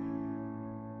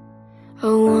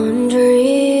 I wonder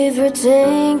if you're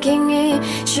thinking it,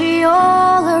 she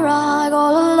all or I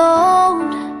all alone.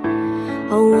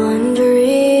 I wonder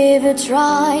if you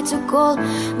tried to call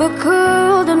but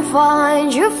couldn't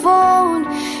find your phone.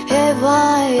 Have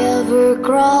I ever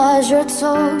crossed your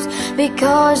toes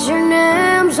because your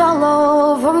name's all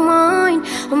over mine?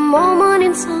 A moment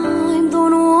in time,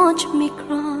 don't watch me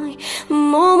cry. A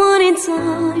moment in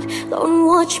time, don't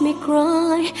watch me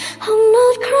cry. I'm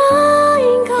not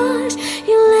crying 'cause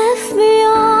you left me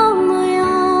on my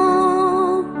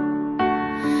own.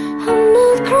 I'm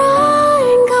not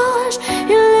crying 'cause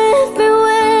you left me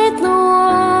with no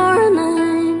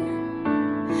warning.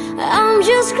 I'm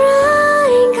just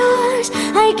crying 'cause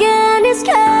I can't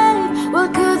escape what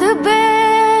could have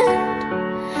been.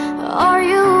 Are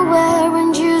you aware when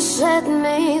you set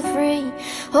me free?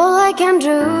 All I can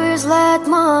do is let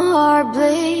my heart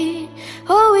bleed.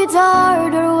 Oh, it's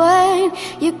harder when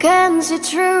you can see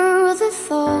through the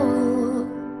thought.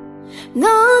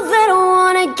 Not that I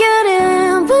wanna get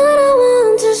in, but I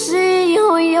want to see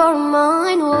how your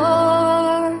mind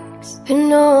works. You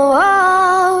know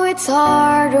how it's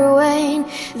harder when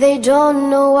they don't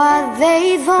know what they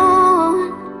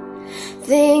don't.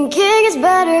 thinking it's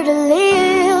better to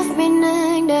leave,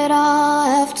 meaning that I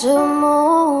have to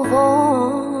move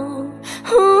on.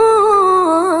 I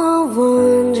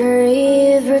wonder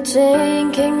if you're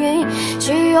thinking, ain't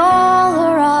she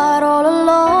all right all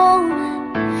alone?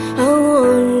 I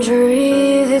wonder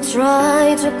if you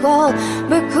tried to call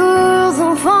but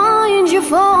couldn't find your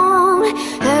phone.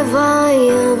 Have I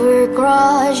ever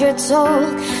cried your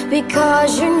told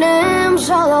because your name's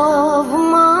all over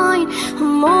mine? A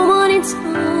moment in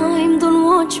time, don't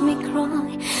watch me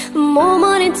cry. A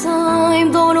moment in time,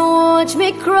 don't watch me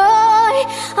cry.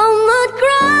 I'm not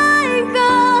crying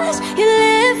 'cause you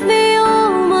left me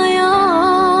on my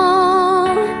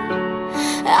own.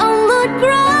 I'm not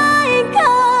crying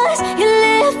 'cause you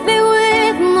left me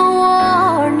with no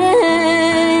warning.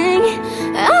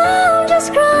 I'm just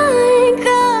crying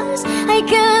 'cause I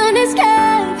can't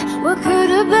escape what could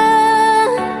have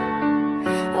been.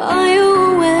 Are you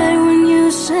aware when you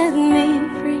set me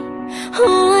free?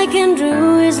 All I can do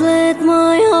is let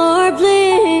my heart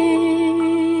bleed.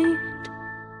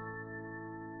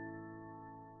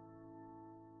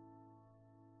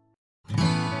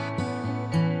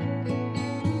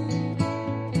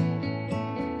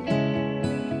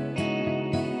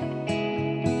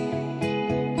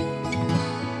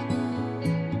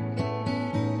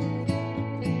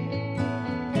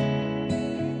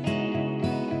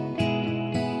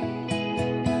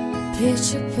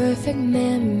 Picture perfect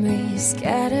memories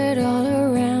scattered all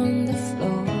around the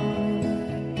floor.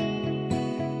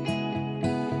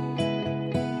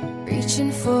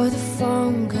 Reaching for the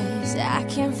phone 'cause I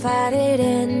can't fight it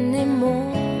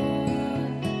anymore.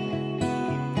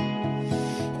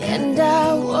 And I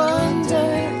wonder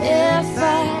if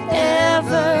I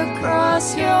ever cross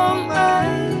your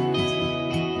mind.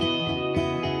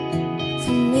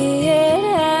 For me it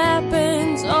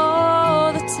happens all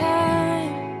the time.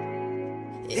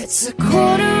 It's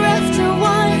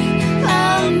 1:15.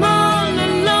 I'm all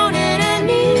alone and I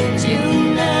need you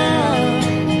now.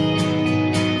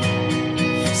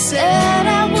 Said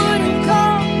I wouldn't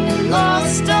call,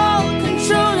 lost all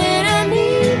control and I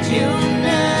need you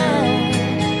now.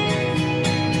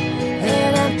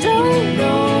 And I don't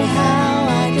know how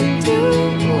I can do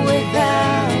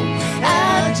without.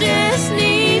 I just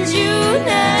need you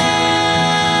now.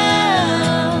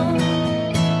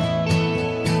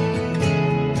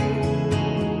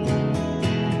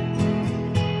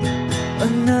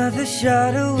 Another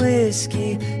shot of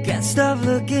whiskey, can't stop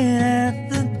looking at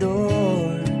the door.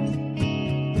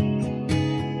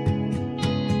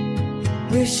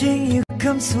 Wishing you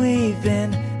come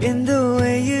sweeping in the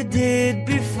way you did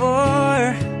before.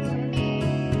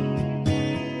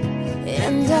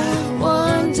 And I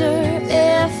wonder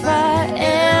if I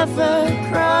ever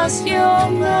cross your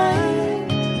mind.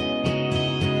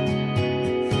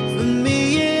 For me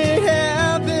it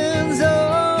happens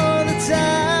all the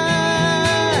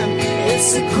time.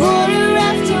 It's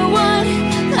 1:15.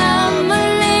 I'm a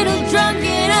little drunk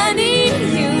and I need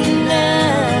you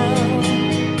now.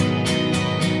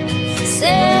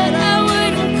 Said I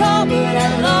wouldn't call but I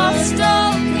lost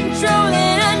all control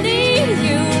and I need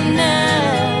you now.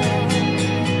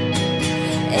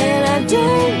 And I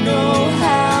don't know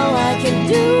how I can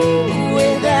do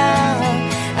without.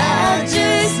 I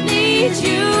just need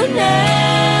you now.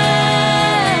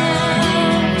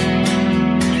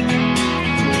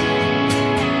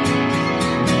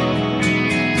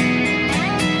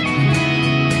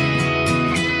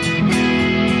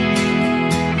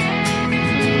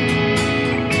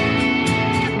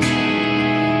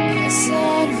 Guess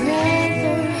I'd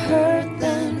rather hurt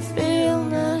than feel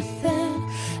nothing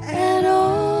at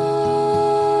all.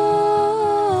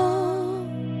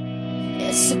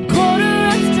 It's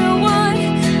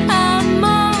 1:15. I'm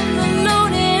all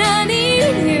alone and I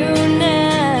need you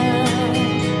now.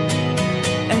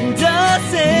 And I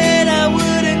said I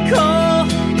wouldn't call,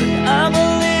 but I'm a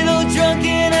little drunk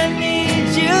and I need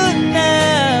you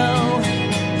now.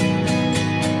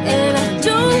 And I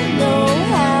don't know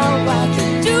how I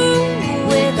can do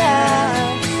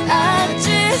without. I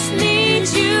just need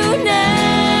you now.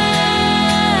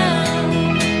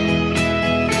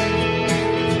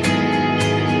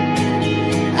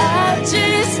 I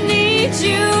just need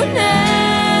you now.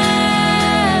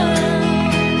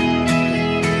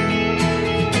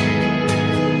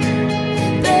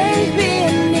 Baby,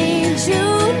 I need you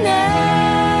now.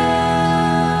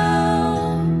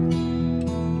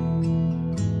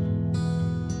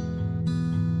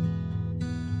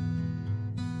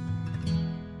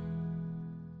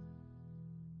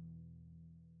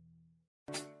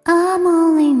 I'm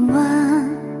only one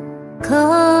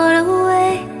call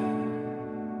away.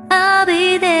 I'll be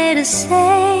there to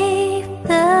save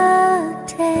the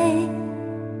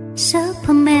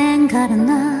got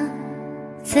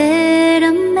nothing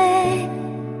to make.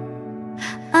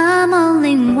 I'm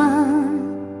only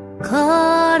one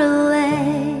call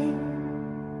away.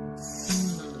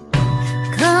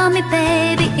 Call me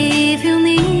baby if you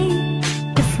need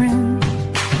a friend.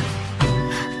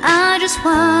 I just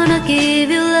wanna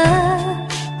give you love.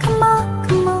 Come on,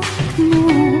 come on, come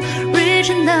on.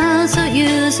 Reaching down so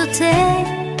you so take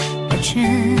a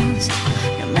chance.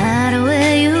 No matter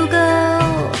where you go,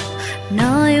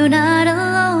 no, you're not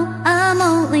alone. I'm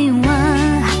only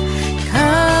one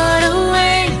call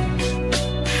away.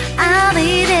 I'll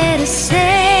be there to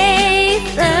save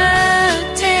the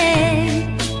day.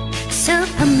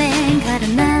 Superman got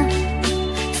enough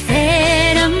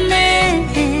to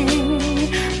make.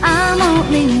 I'm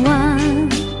only one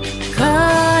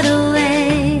call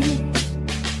away.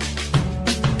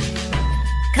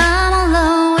 Come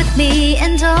along with me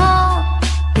and don't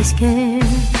be scared.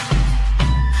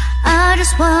 I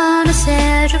just wanna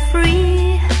set you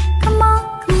free. Come on,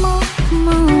 come on, come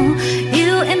on.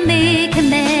 You and me can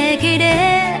make it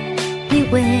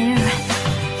anywhere.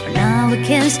 For now we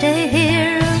can stay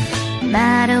here. No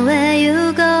matter where you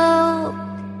go,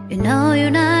 you know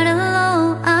you're not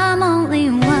alone. I'm only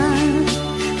one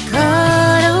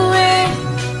call away.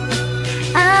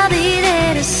 I'll be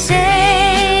there to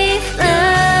save the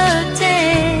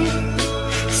day.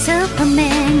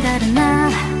 Superman got enough.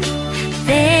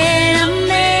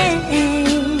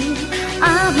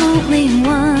 I'm only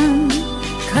one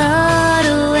call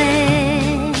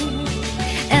away.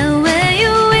 And when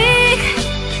you're weak,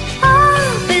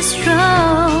 I'll be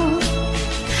strong.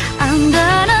 I'm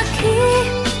gonna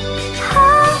keep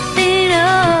holding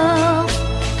on.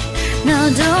 Now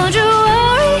don't you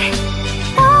worry,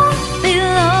 I'll be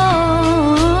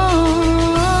long.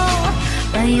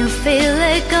 When you feel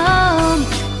it come,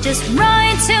 just run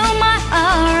to my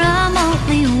arms. I'm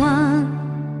only one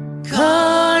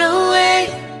call away.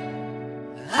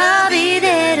 I'll be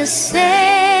there to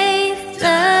save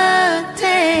the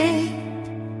day.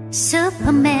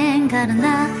 Superman got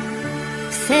enough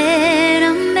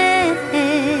to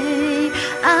make.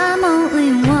 I'm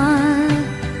only one.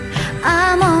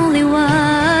 I'm only one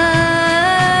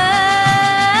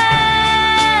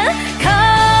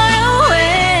call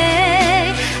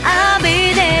away. I'll be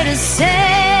there to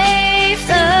save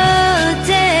the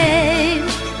day.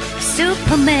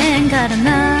 Superman got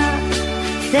enough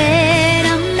that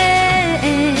I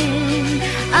made.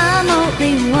 I'm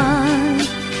only one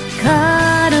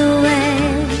call away.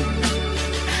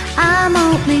 I'm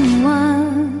only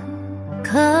one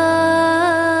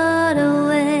call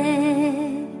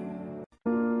away.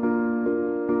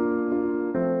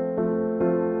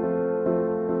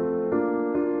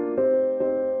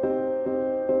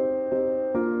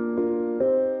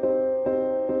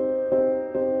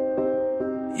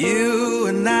 You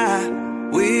and I,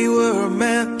 we were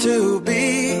meant to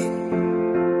be.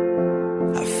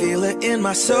 I feel it in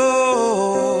my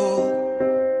soul.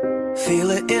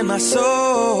 Feel it in my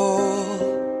soul.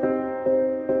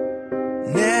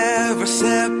 Never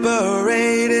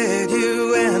separated,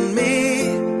 you and me.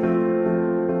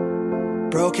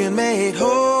 Broken made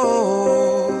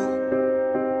whole.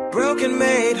 Broken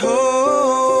made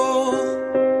whole.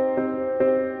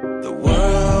 The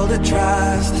world that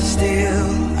tries to steal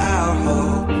our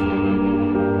hope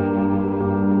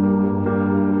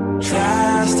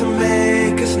tries to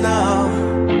make us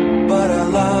numb, but our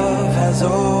love has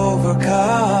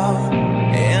overcome.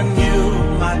 And you,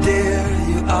 my dear,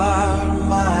 you are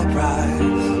my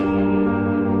prize.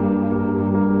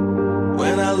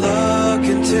 When I look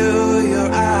into your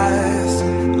eyes,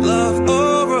 love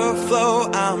overflow,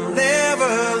 I'm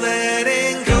never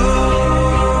letting go.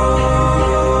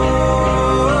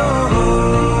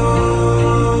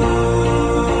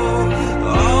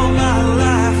 All my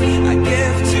life I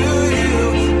give to you.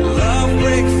 Love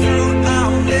breakthrough,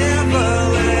 I'm never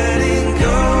letting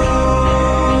go.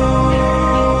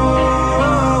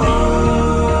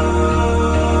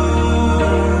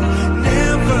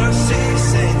 Never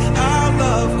ceasing, our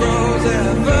love grows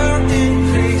ever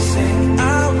increasing. I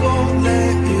won't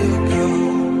let you go.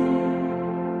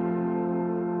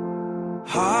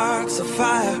 Hearts of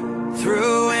fire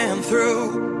through and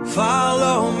through.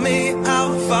 Follow me,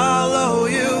 I'll follow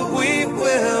you. We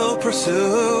will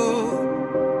pursue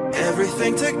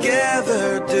everything together,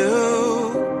 do.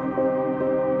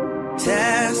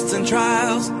 Tests and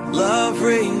trials, love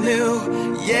renew.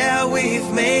 Yeah, we've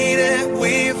made it.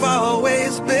 We've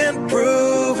always been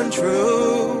proven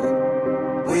true.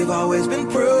 We've always been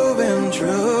proven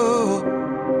true.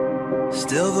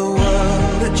 Still the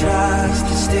world that tries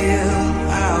to steal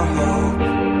our hope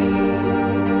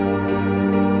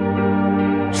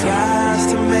tries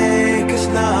to make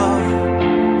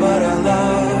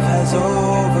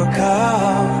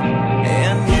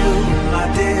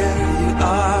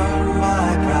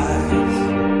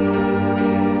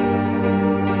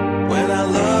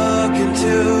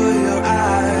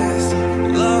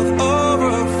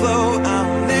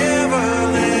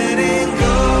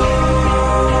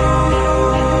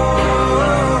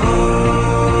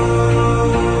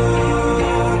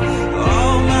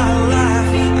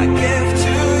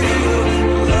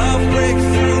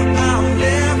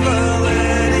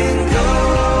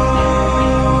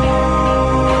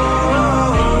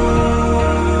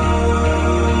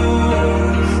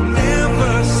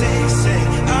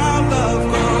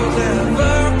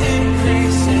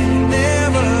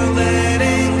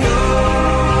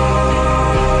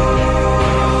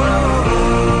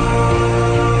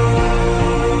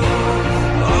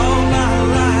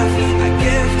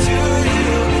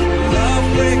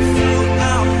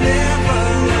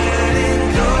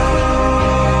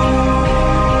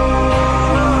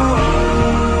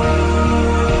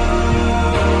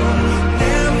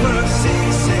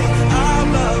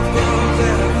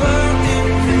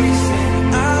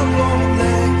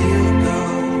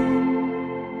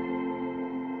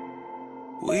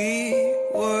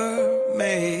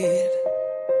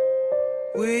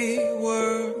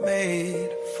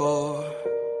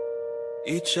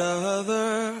each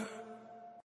other.